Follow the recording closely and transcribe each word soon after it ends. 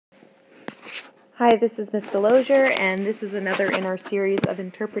Hi, this is Ms. Delosier, and this is another in our series of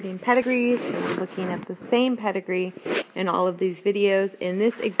interpreting pedigrees. So we're looking at the same pedigree in all of these videos. In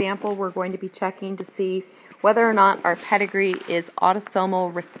this example, we're going to be checking to see whether or not our pedigree is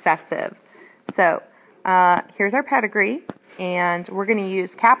autosomal recessive. So here's our pedigree, and we're going to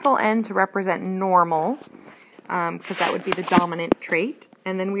use capital N to represent normal, because that would be the dominant trait.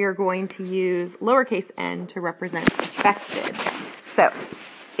 And then we are going to use lowercase n to represent affected. So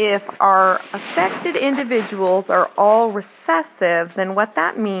if our affected individuals are all recessive, then what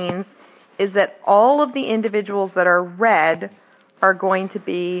that means is that all of the individuals that are red are going to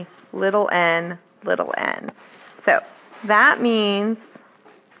be little n, little n. So that means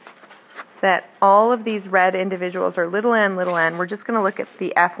that all of these red individuals are little n, little n. We're just going to look at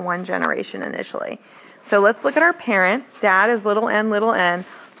the F1 generation initially. So let's look at our parents. Dad is little n, little n.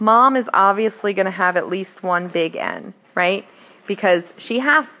 Mom is obviously going to have at least one big N, right? Because she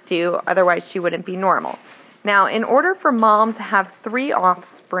has to, otherwise she wouldn't be normal. Now, in order for mom to have 3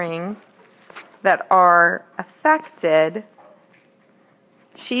 offspring that are affected,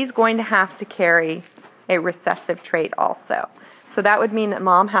 she's going to have to carry a recessive trait also. So that would mean that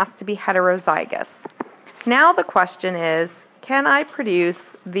mom has to be heterozygous. Now the question is, can I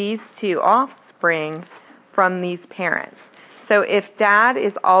produce these 2 offspring from these parents? So if dad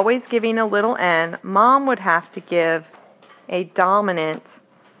is always giving a little n, mom would have to give a dominant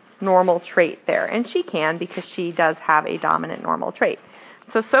normal trait there. And she can, because she does have a dominant normal trait.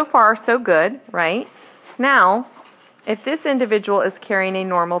 So far, so good, right? Now, if this individual is carrying a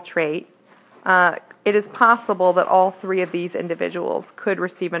normal trait, it is possible that all 3 of these individuals could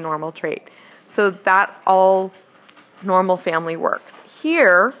receive a normal trait. So that all normal family works.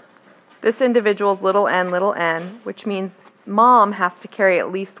 Here, this individual is little n, which means mom has to carry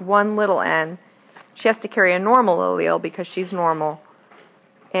at least one little n. She has to carry a normal allele because she's normal.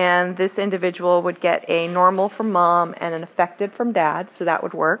 And this individual would get a normal from mom and an affected from dad, so that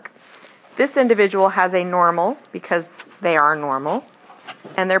would work. This individual has a normal because they are normal.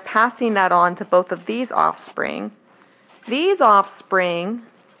 And they're passing that on to both of these offspring. These offspring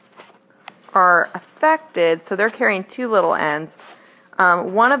are affected, so they're carrying 2 little n's.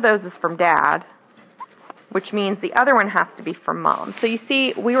 One of those is from dad, which means the other one has to be from mom. So you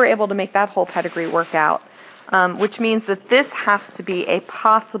see, we were able to make that whole pedigree work out, which means that this has to be a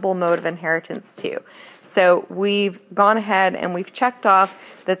possible mode of inheritance too. So we've gone ahead and we've checked off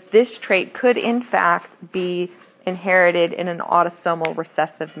that this trait could in fact be inherited in an autosomal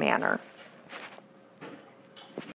recessive manner.